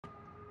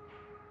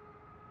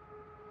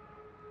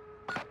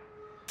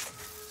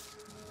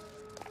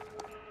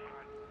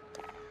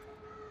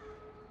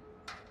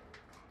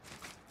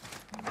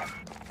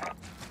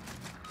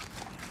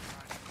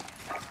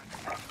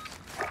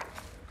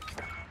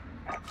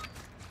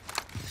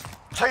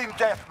Team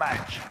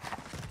deathmatch.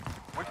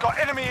 We've got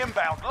enemy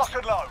inbound. Lock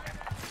and load.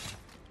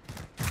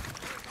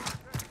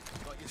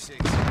 Got your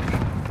six.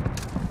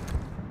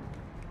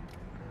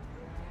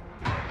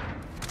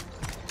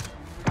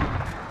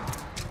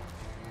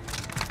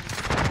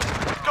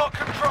 Got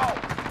control.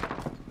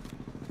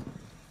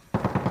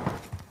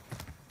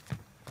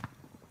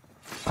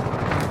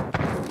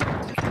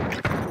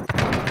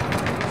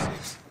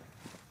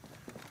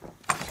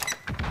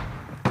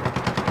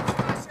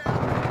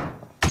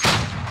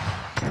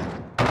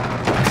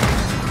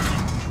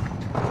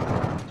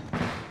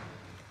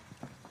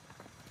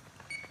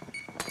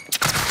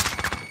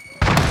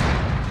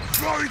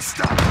 Throwing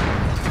stuff!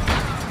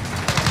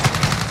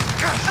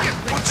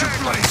 Watch your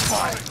bloody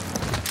fire!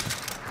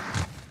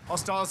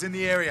 Hostiles in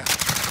the area.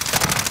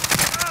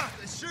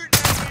 They're shooting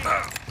at me!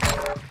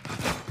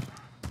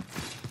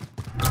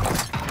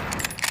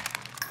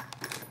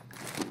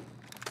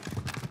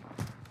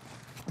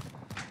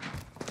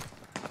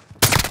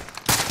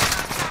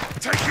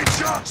 Taking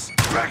shots!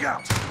 Drag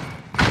out!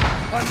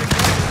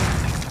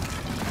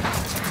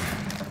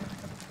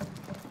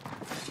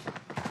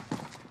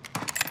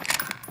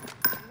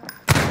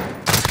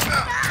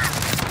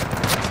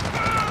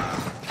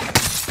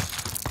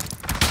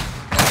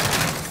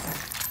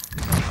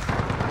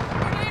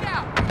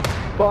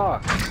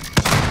 Fuck.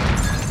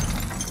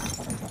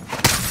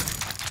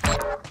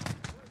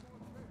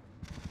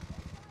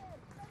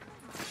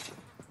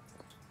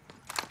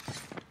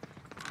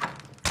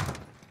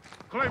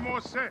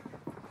 Claymore set.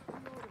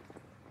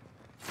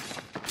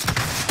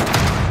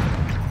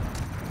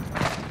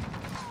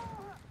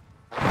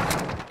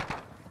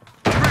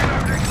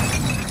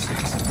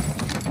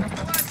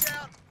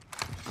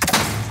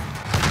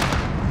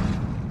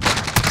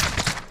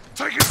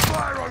 Taking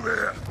fire over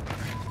here!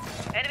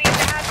 Enemy in the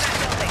hazmat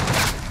building.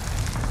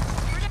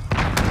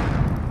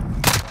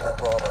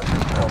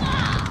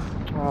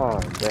 Oh,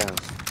 damn.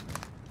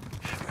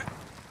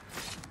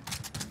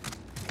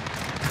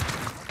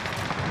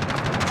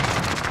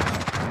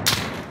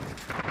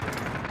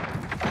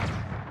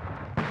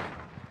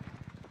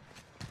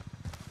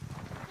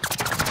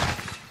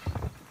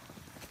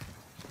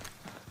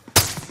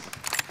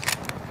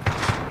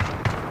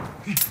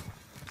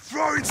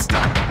 Throwing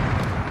stuff!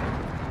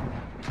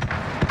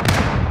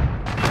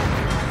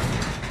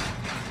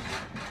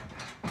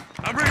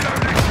 I'm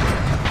reloading!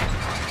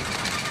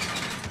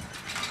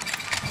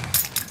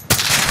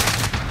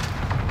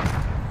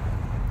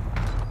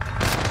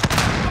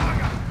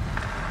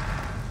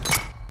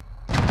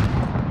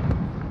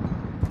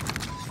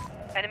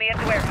 Enemy at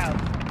the warehouse.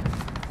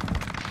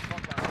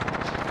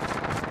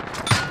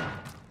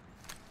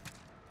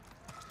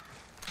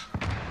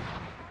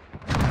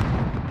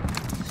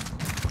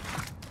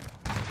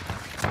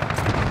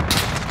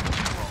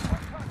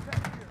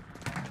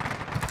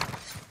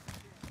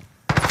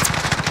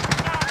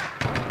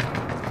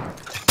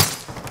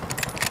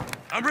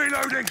 I'm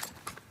reloading!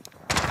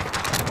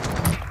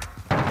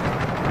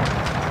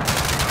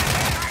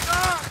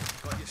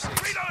 Got your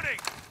six. Reloading!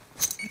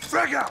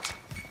 Frag out!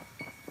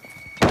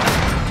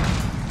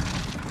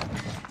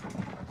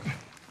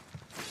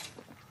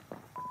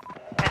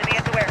 Enemy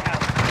at the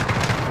warehouse.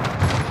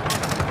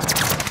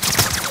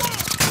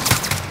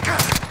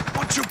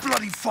 Watch your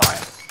bloody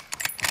fire!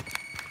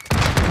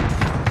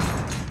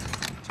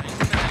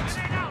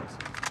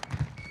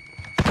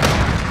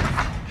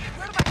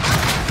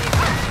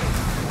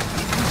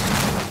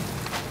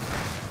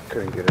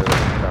 Couldn't get it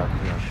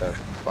fast enough, that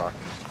fuck.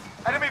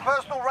 Enemy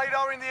personal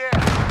radar in the air.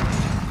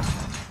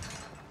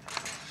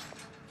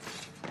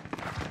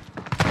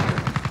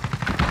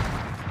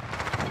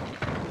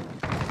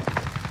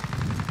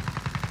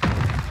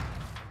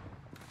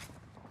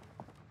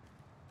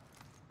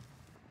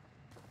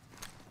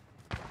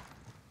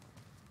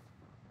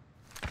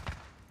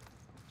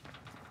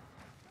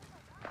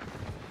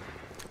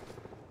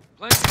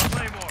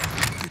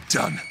 You're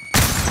done.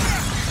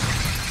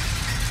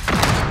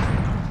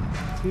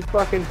 He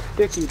fucking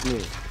stickied me.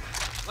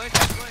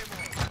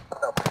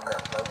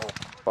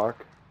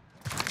 Fuck.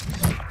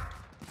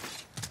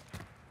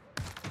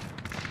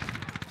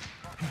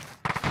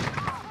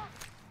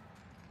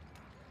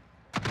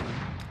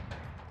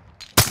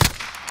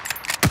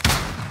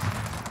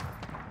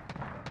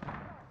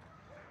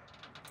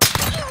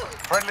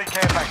 Friendly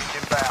care package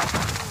inbound.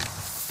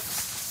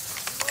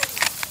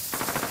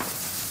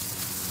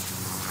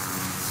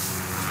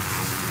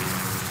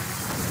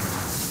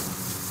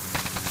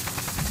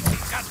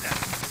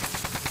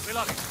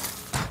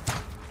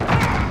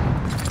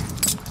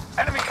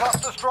 Enemy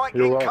cluster strike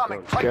You're incoming.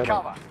 welcome. Take Get 'em.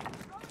 cover.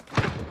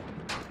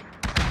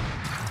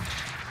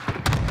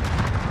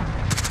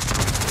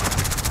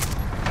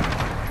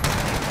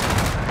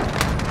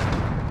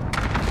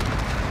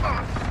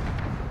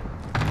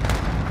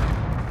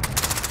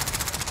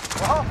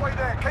 We're halfway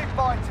there. Keep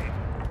fighting.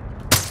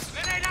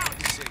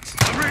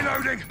 I'm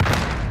reloading!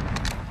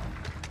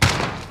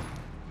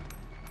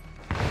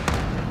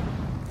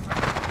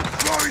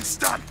 Throwing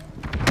stun!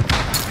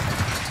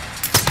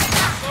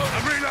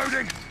 I'm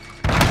reloading!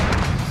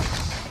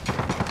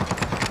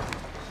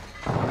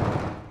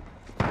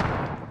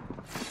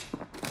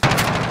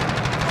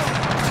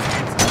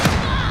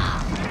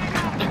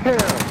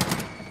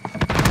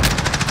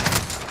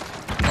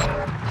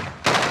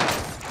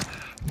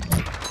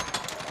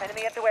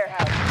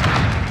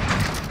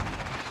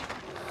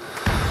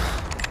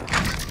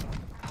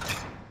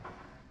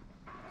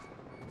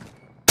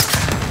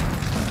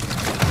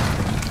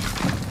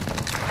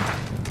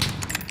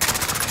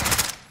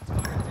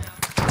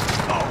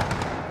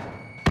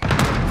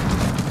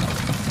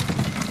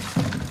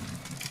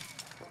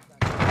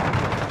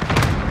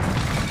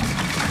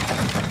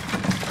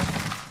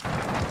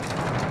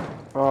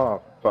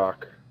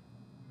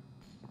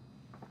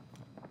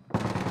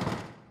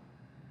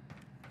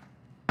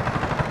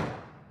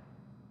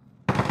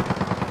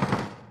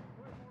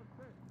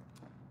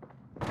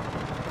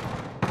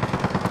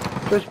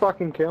 Just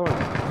fucking kill him.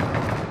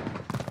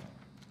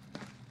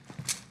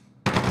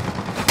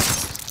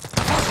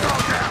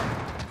 Hostile down!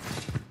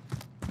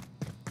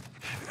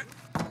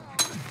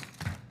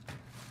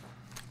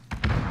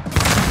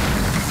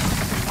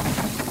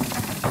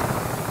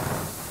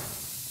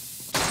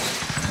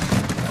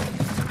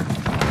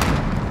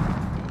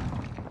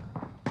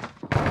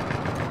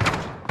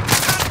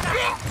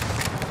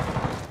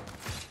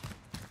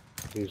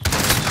 He's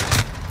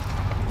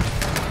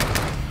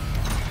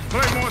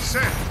Claymore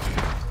set!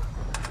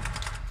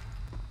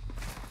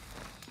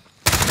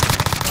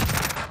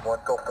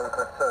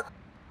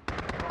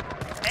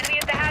 Enemy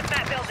at the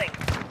hazmat building.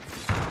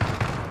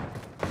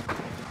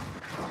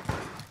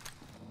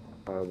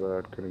 but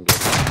I couldn't get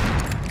it.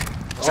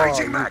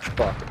 Changing you mag!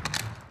 Fuck.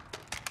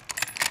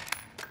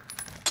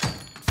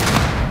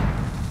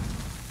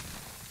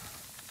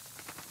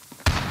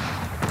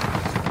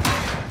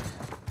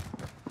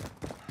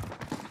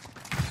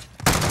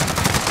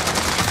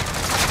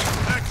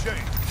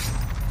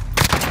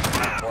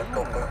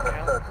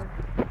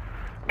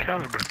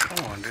 Caliber,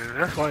 come on, dude.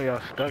 That's why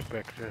y'all stuck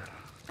back there.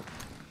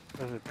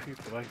 Other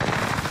people like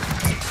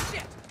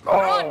that.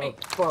 Oh,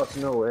 fuck,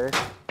 no way.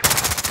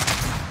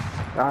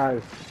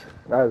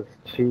 That's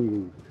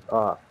cheese.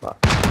 Oh, fuck.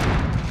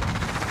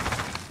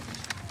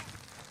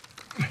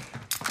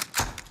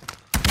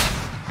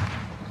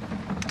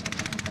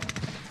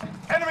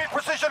 Enemy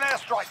precision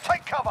airstrike.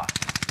 Take cover.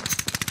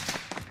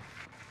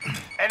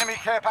 Enemy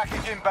care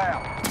package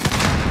inbound.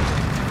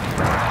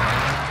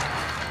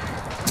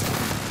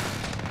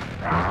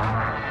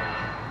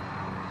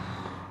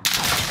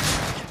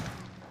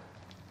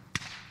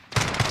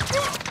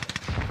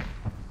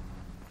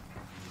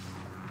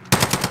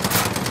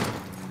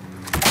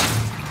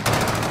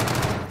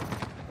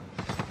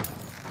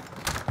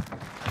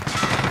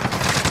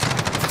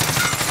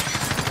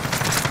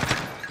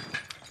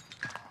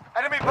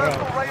 Enemy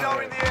personal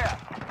radar in the air.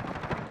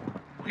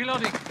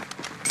 Reloading.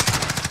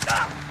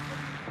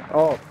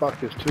 Oh, fuck,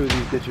 there's two of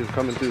these bitches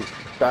coming through.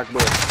 Back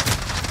door.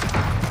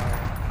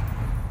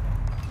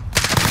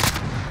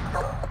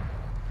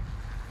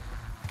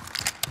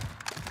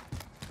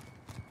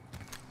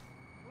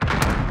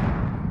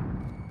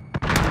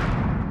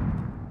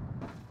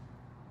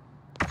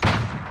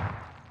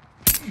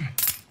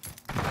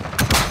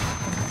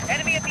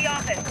 Enemy at the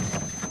office.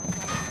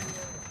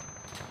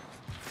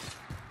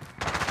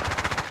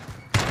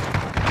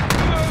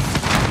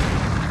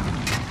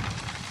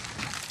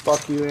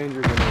 Fuck you and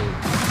your grenade.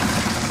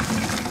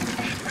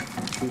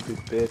 Stupid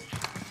bitch.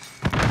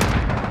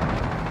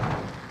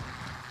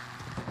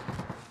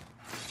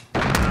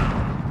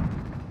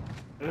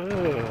 Ugh.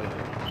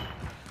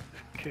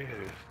 This kid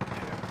is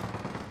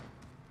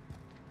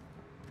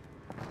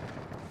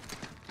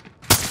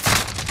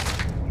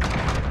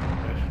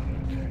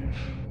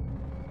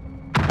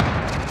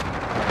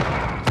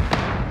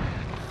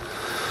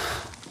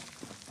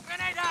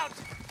Grenade out.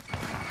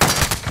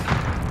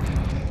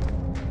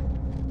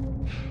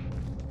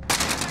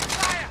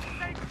 Fire.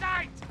 Stay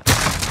tight.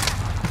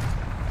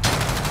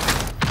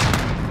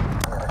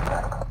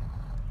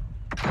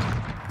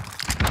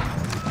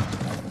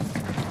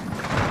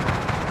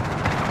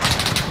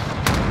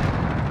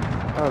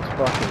 That's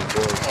fucking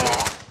bullshit.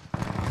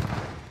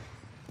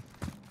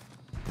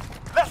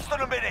 Less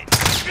than a minute.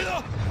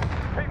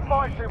 Keep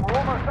fighting. We're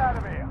almost out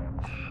of here.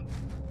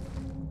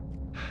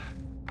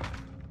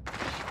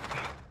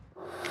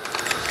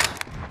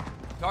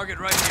 Target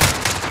right here.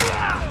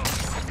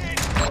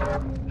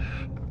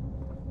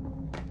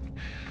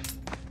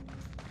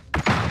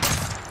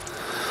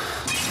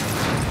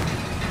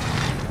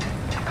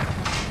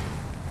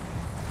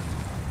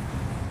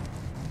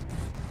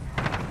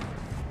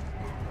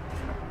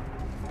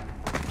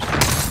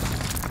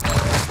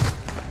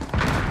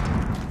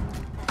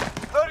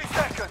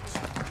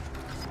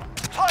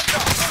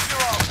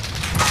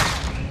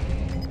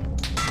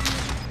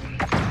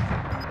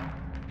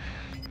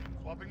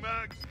 Swapping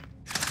mags.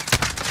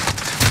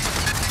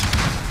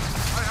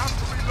 I have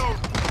to reload.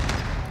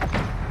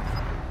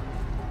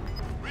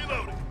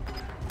 Reloading.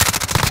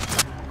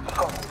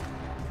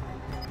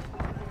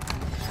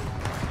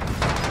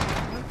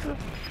 what the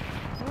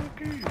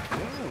fuck are you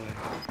doing?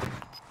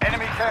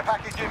 Enemy care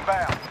package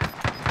inbound.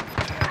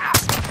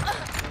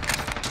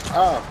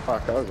 Oh,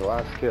 fuck, that was the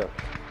last kill.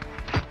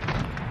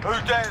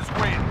 Who dares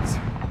wins.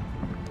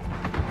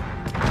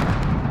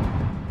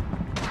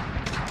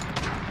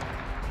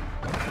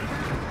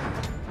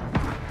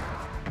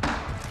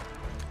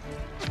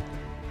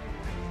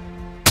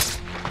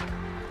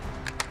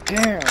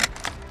 Damn!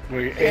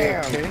 Wait,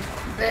 Damn!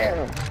 AFK?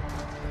 Damn!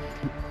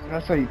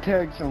 That's how you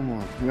tag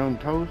someone. You on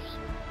toast?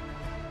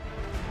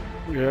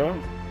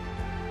 Yeah.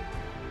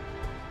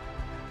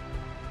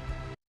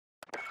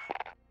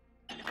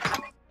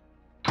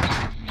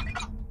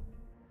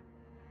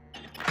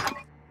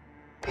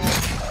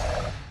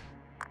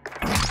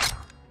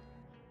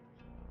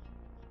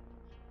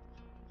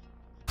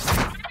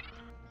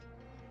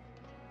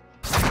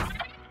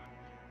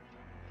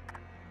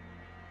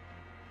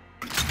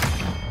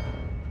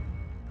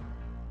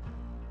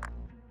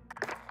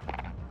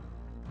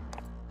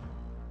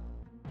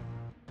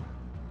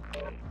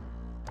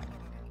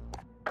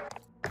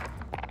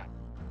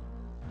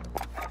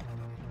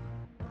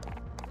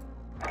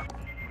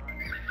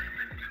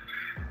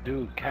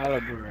 Dude,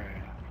 Caliber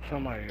and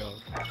somebody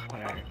else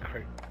playing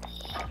crazy.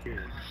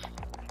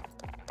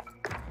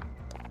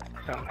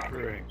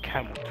 Caliber and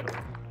Camel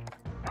Toe.